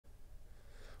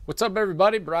What's up,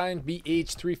 everybody? Brian,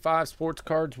 BH35 Sports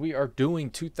Cards. We are doing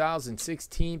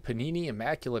 2016 Panini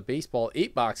Immaculate Baseball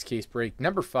 8-box case break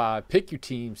number 5. Pick your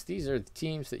teams. These are the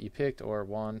teams that you picked or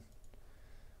won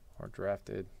or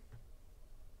drafted.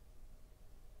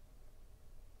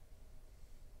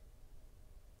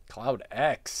 Cloud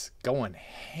X going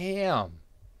ham.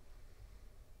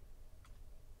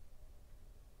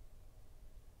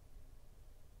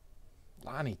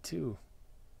 Lonnie, too.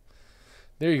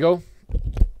 There you go.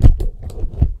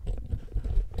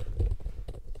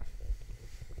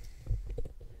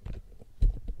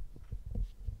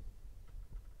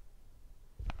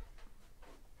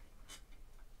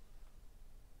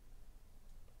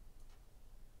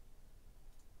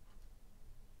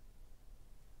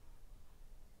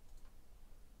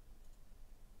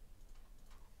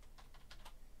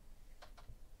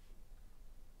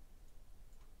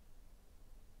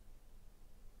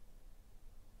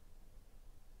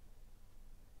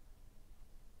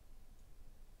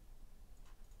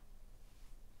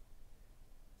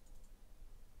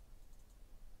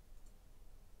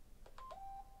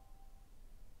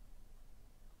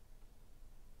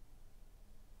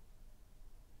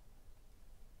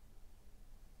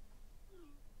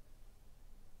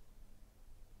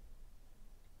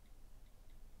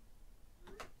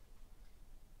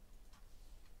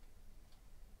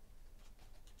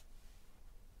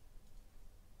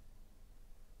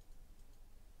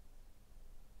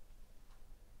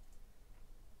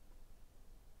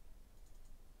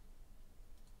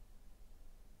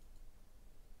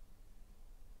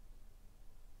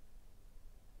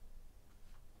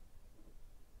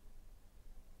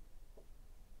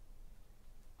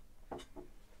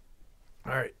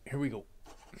 All right, here we go.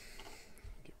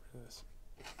 Get rid of this.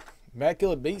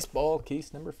 Immaculate Baseball,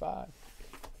 case number 5.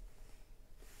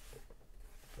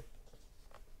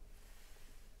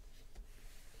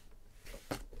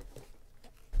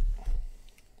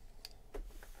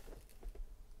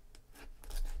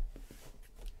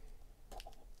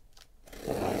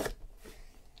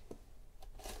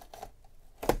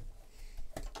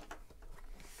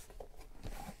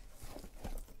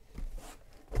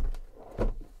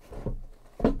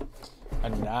 A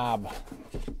knob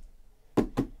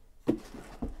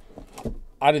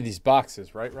out of these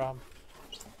boxes, right, Rob?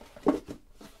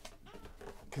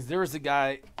 Because there was a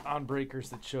guy on Breakers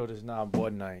that showed his knob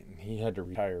one night, and he had to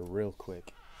retire real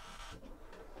quick.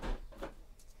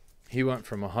 He went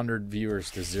from 100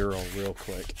 viewers to 0 real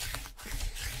quick.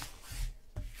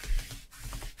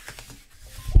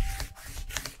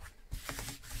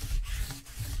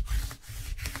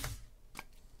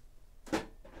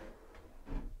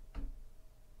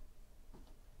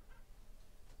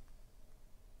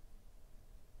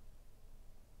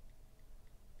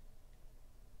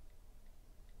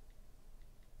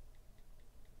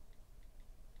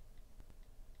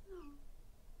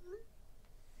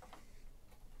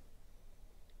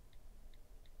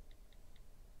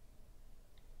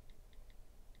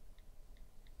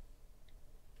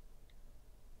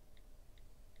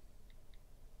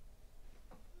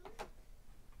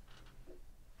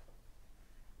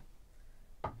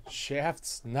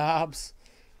 Shafts, knobs.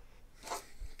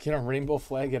 Can a rainbow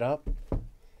flag it up?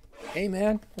 Hey,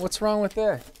 man, what's wrong with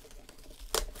that?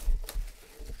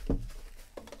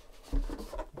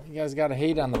 You guys got to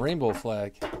hate on the rainbow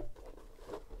flag.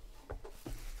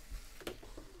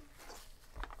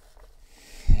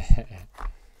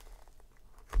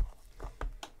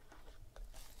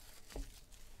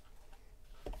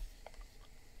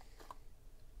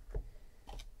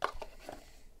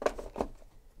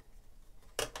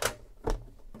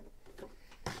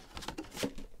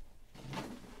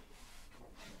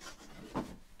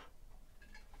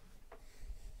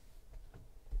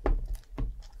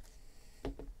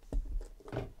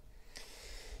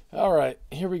 All right,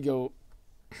 here we go.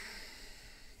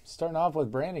 Starting off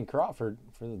with Brandon Crawford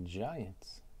for the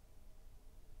Giants.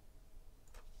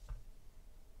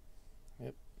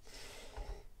 Yep.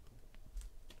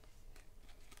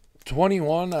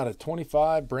 21 out of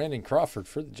 25, Brandon Crawford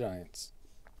for the Giants.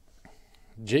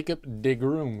 Jacob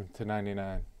DeGrom to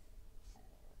 99.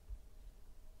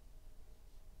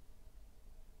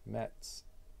 Mets.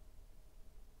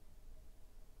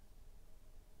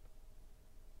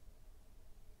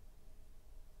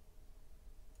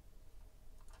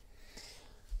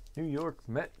 New York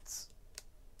Mets.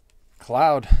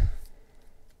 Cloud.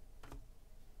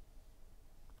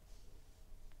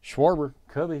 Schwarber,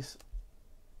 Cubbies.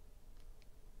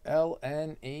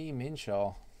 LNA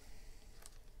Minshaw.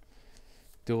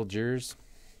 Dual Jers.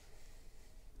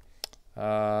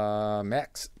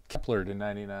 Max Kepler to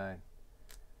 99.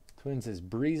 Twins is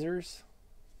Breezers.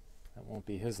 That won't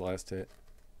be his last hit.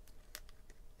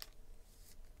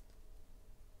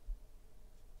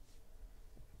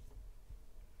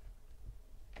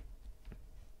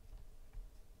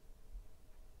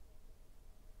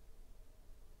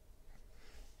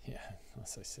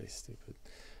 Unless I say stupid.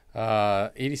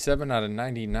 87 out of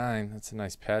 99. That's a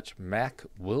nice patch. Mac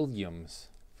Williams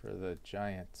for the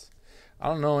Giants. I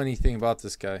don't know anything about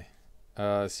this guy.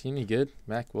 Is he any good?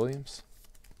 Mac Williams.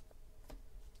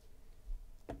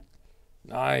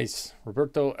 Nice.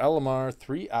 Roberto Alomar,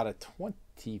 3 out of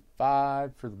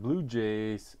 25 for the Blue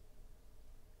Jays.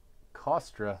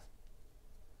 Costra.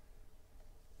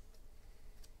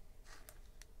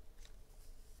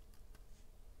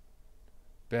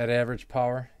 Bad average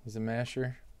power. He's a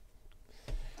masher.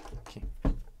 Okay.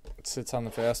 Sits on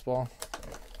the fastball.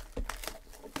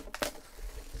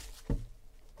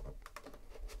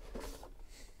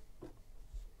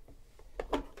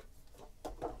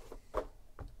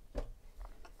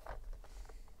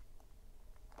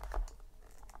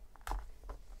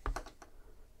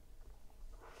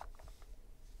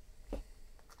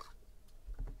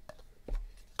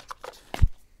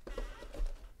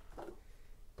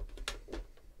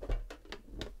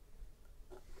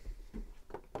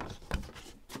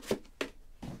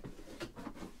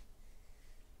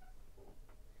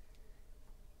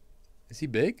 Is he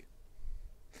big?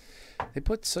 They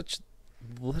put such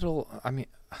little. I mean,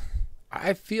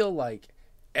 I feel like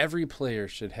every player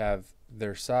should have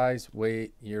their size,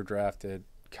 weight, year drafted,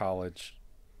 college,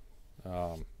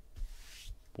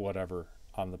 whatever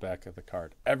on the back of the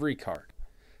card. Every card.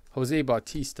 Jose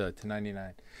Bautista to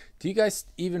 99. Do you guys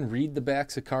even read the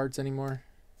backs of cards anymore?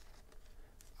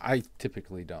 I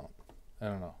typically don't. I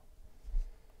don't know.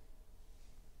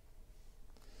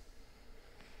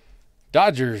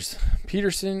 Dodgers,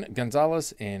 Peterson,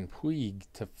 Gonzalez, and Puig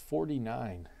to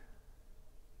 49.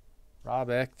 Rob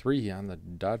Act 3 on the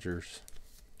Dodgers.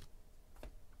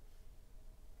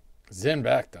 Zen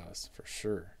back to us, for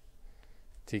sure.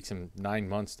 Takes him 9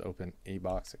 months to open a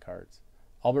box of cards.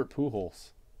 Albert Pujols,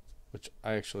 which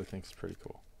I actually think is pretty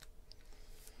cool.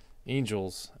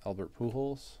 Angels, Albert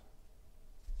Pujols.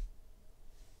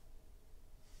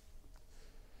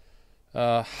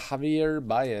 Javier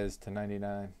Baez to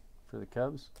 99. For the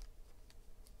Cubs.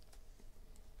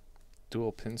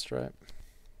 Dual pinstripe.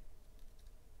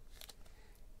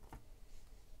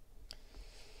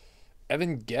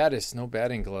 Evan Gattis, no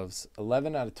batting gloves.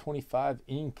 11 out of 25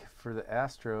 ink for the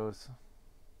Astros.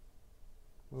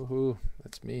 Woohoo,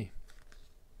 that's me.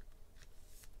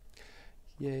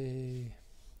 Yay.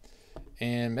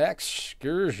 And Max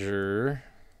Scherzer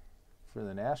for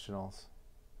the Nationals.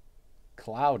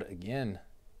 Cloud again.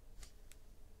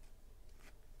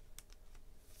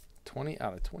 20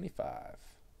 out of 25.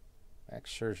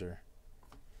 Max Scherzer.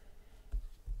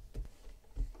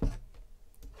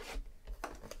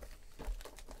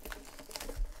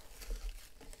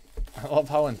 I love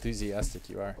how enthusiastic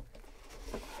you are.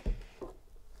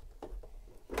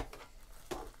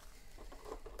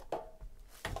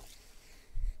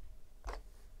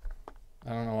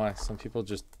 I don't know why. Some people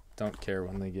just don't care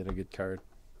when they get a good card.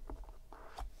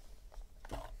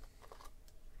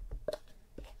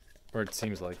 Or it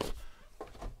seems like it.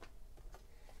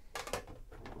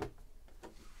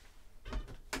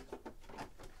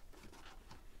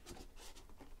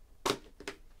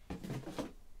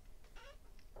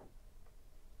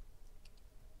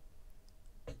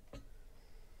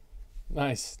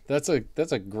 Nice. That's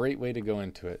a great way to go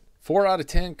into it. 4 out of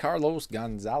 10, Carlos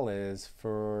Gonzalez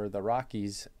for the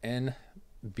Rockies. NBL.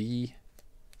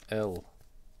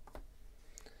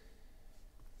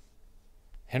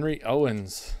 Henry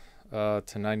Owens to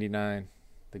 99.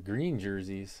 The green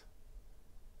jerseys.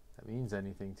 That means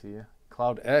anything to you.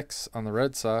 Cloud X on the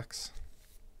Red Sox.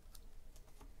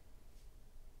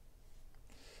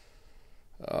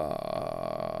 I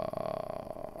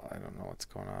don't know what's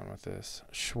going on with this.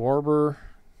 Schwarber,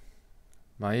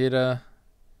 Maeda,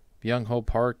 Byung-Ho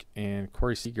Park, and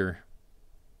Corey Seager.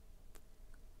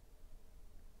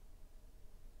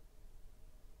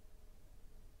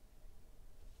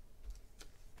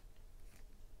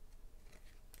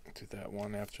 Do that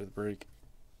one after the break.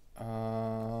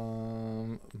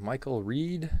 Michael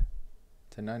Reed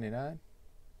to 99.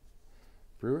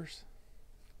 Brewers.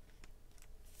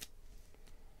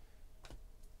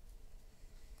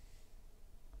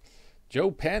 Joe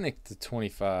Panic to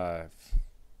 25.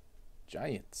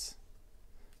 Giants.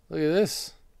 Look at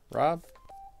this, Rob.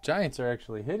 Giants are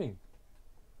actually hitting.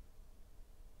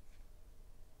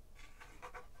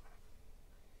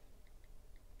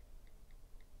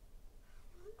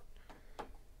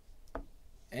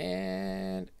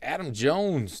 And Adam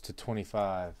Jones to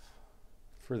 25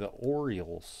 for the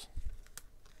Orioles.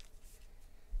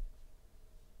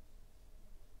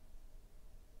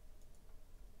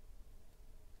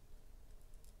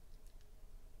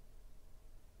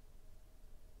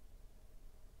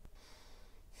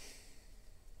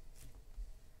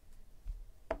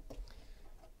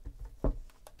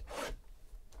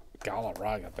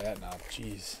 Galarraga bat now.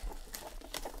 Jeez.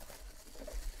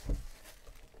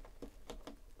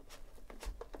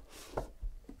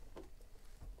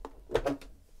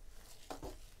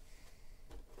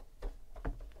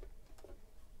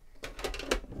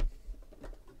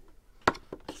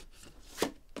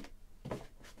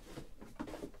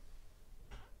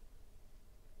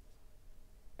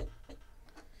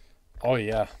 Oh,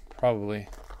 yeah, probably.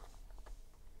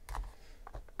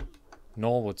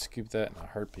 Noel would scoop that in a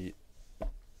heartbeat.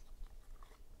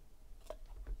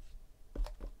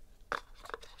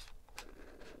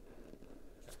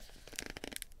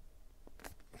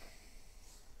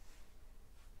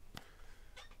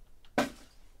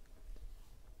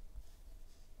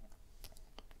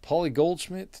 Paulie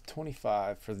Goldschmidt to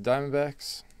 25 for the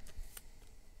Diamondbacks.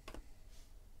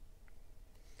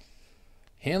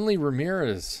 Hanley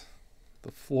Ramirez,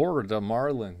 the Florida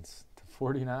Marlins to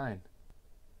 49.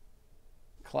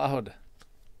 Cloud.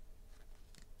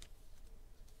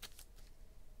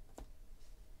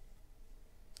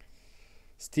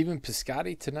 Steven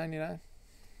Piscotty to 99.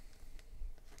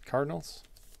 Cardinals.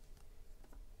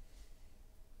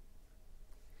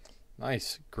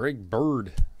 Nice. Greg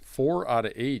Bird, 4 out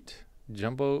of 8.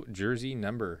 Jumbo jersey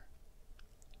number.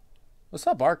 What's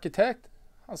up, Architect?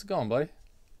 How's it going, buddy?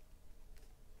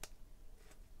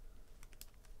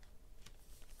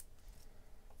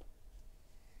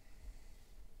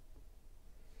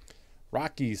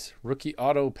 Rockies, rookie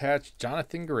auto patch,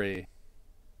 Jonathan Gray.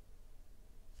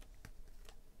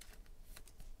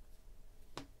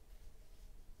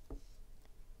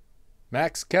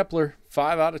 Max Kepler,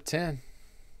 5 out of 10.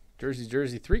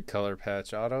 Jersey 3-color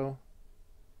patch auto.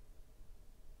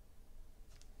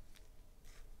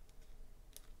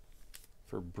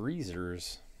 For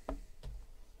Breezers.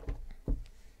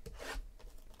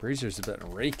 Breezers have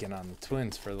been raking on the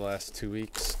Twins for the last 2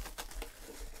 weeks.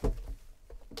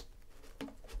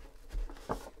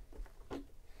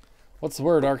 What's the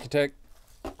word, Architect?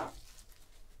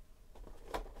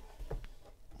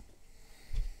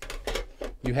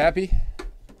 You happy?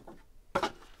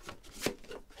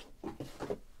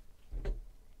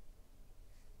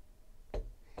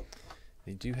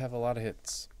 They do have a lot of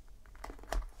hits.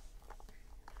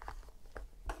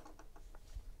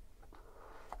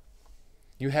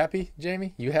 You happy,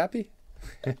 Jamie? You happy?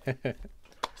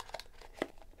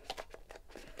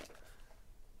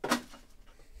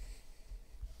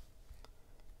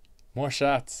 More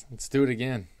shots. Let's do it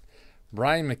again.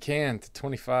 Brian McCann to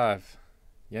 25.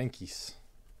 Yankees.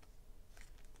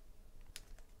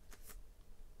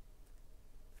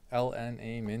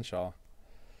 LNA Minshaw.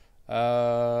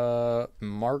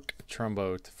 Mark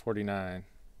Trumbo to 49.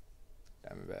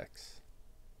 Diamondbacks.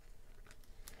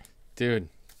 Dude,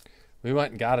 we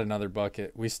went and got another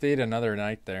bucket. We stayed another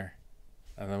night there.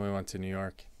 And then we went to New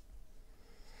York.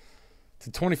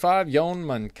 To 25, Yon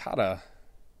Moncada.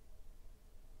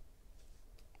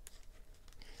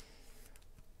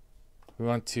 We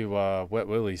went to Wet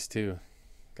Willie's too.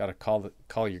 Got to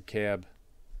call your cab.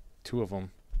 2 of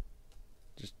them.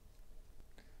 Just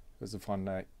it was a fun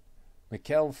night.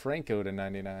 Maikel Franco to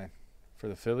 99 for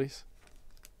the Phillies.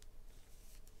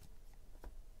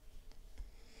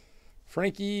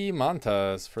 Frankie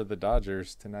Montas for the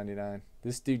Dodgers to 99.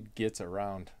 This dude gets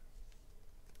around.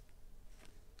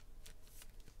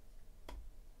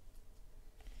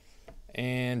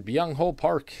 And Byung-Ho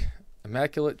Park,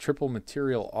 Immaculate Triple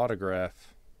Material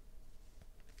Autograph.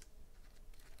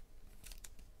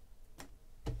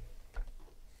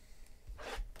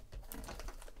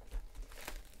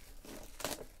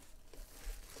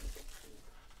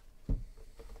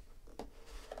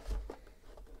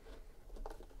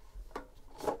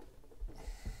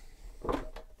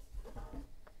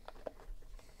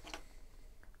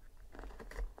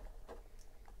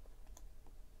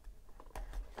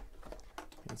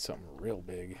 Need something real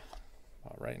big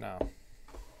right now.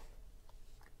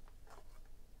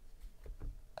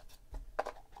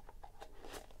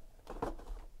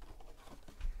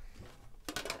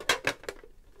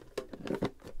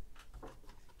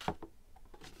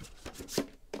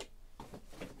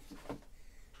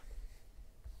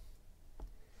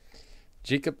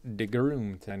 Jacob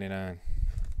deGrom, 99.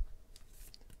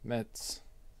 Mets.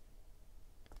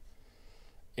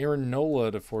 Aaron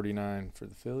Nola to 49 for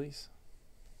the Phillies.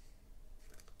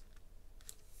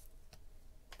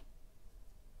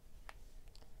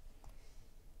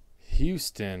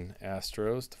 Houston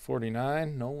Astros to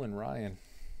 49. Nolan Ryan.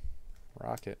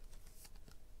 Rocket.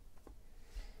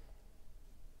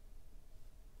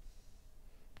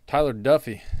 Tyler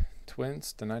Duffy.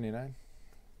 Twins to 99.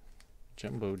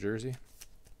 Jumbo jersey.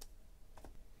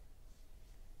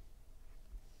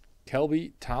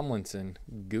 Kelby Tomlinson,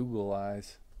 Google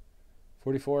Eyes.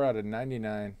 44 out of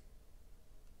 99.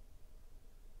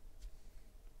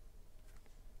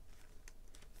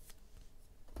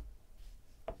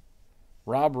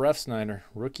 Rob Refsnyder,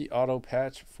 rookie auto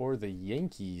patch for the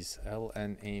Yankees,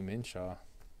 LNA Minshaw.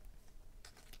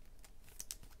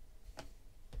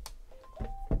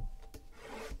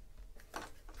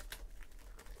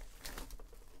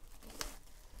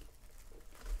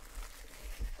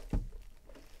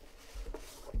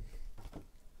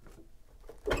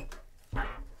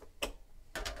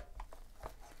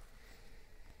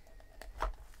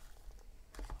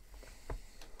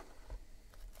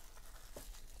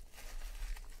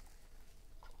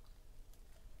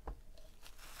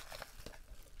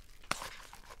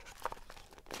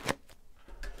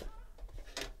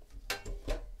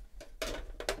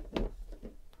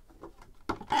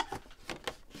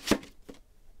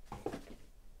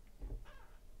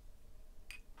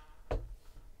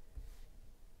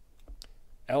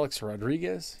 Alex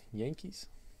Rodriguez, Yankees.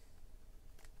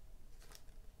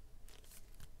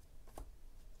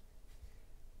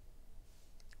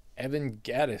 Evan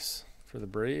Gattis for the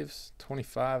Braves,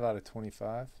 25 out of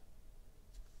 25.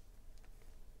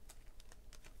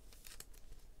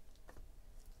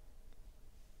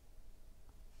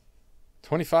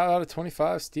 .25 out of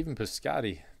 25, Stephen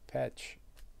Piscotty, patch.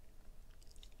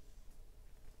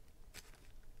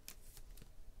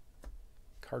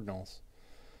 Cardinals.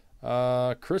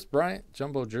 Chris Bryant,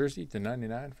 jumbo jersey to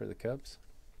 99 for the Cubs.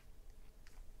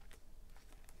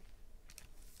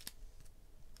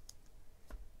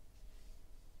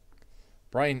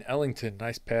 Brian Ellington,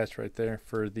 nice patch right there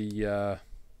for the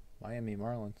Miami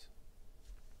Marlins.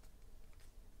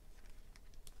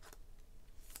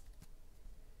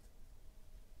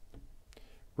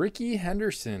 Ricky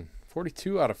Henderson,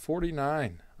 42 out of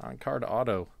 49 on card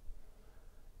auto.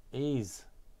 A's.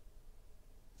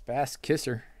 Bass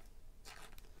Kisser.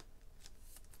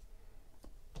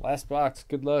 Last box.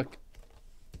 Good luck.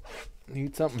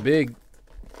 Need something big.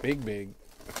 Big.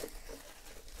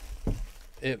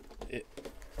 It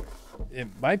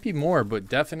might be more, but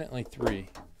definitely 3.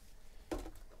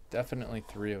 Definitely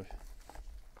 3 of it.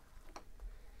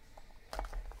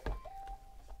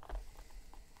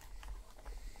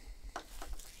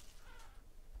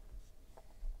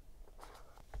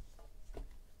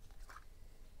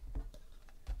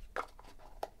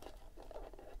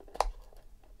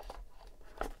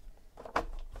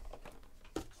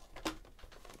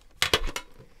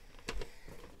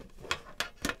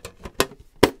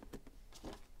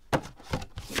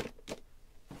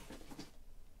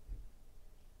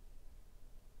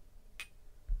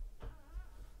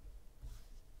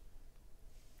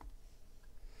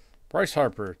 Bryce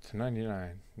Harper to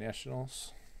 99,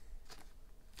 Nationals.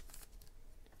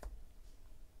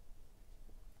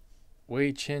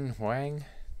 Wei Chin Wang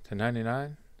to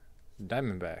 99,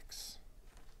 Diamondbacks.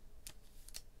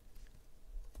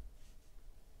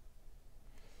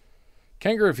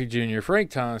 Ken Griffey Jr., Frank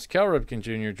Thomas, Cal Ripken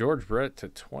Jr., George Brett to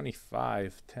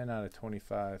 25, 10 out of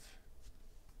 25.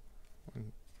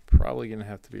 Probably going to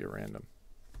have to be a random.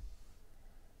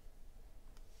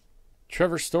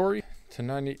 Trevor Story to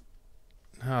 90.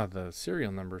 The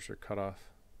serial numbers are cut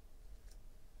off.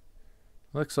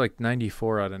 Looks like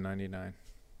 94 out of 99.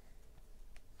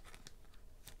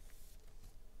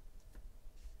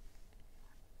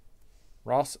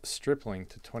 Ross Stripling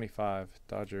to 25,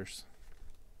 Dodgers.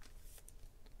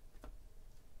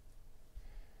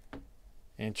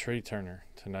 And Trey Turner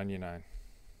to 99.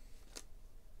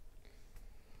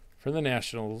 For the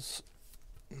Nationals,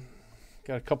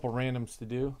 got a couple randoms to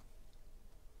do.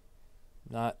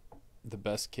 Not the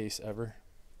best case ever.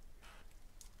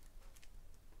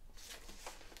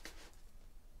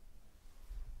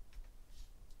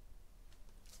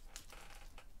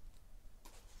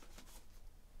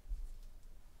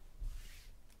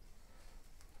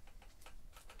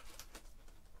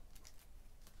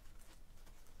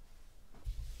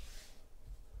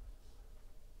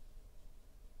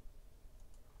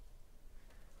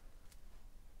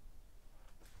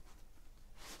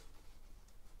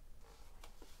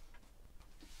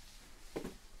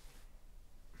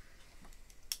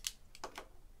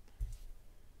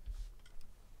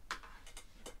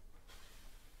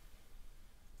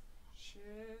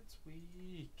 Shit's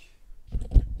weak.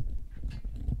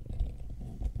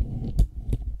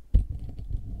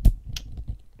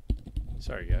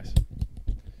 Sorry, guys.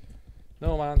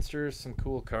 No monsters, some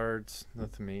cool cards,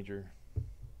 nothing major.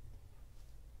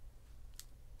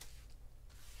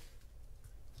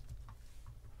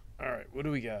 All right, what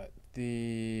do we got?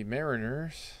 The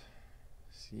Mariners,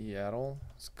 Seattle,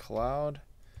 it's Cloud,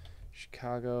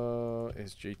 Chicago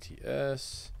is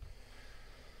JTS.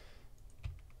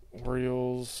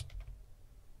 Orioles.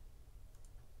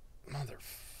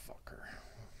 Motherfucker.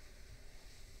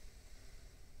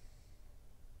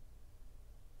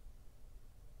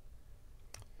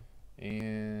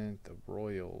 And the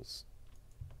Royals.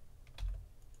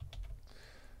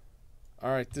 All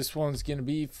right, this one's going to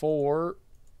be for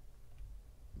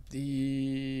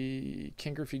the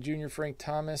Ken Griffey Jr., Frank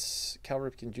Thomas, Cal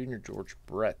Ripken Jr., George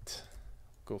Brett.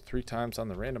 Go 3 times on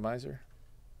the randomizer.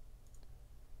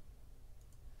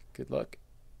 Good luck.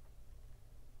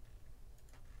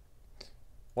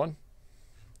 1,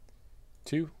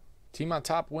 2. Team on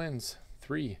top wins.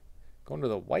 3. Going to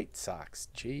the White Sox,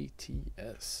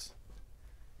 JTS.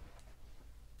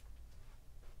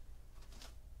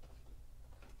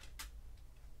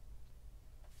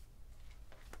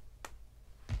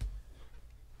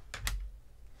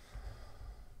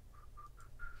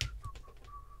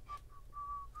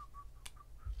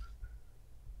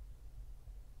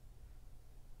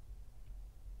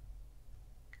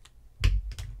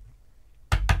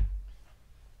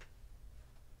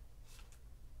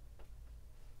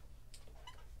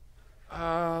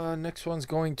 Next one's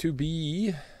going to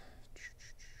be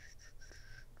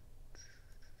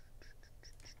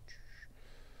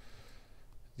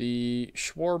the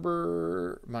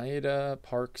Schwarber, Maeda,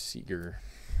 Park, Seager.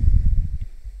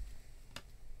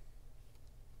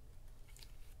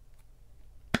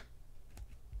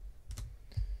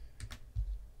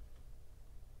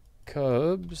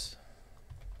 Cubs,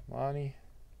 Lonnie,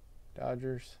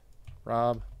 Dodgers,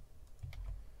 Rob,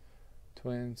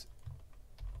 Twins,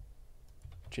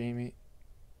 Jamie,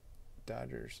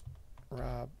 Dodgers,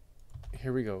 Rob.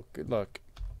 Here we go. Good luck.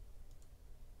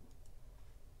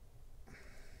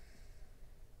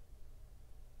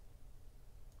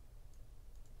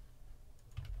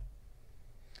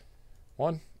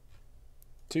 One,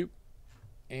 2,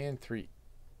 and 3.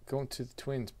 Going to the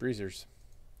Twins, Breezers.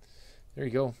 There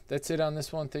you go. That's it on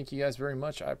this one. Thank you guys very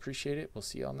much. I appreciate it. We'll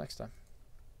see y'all next time.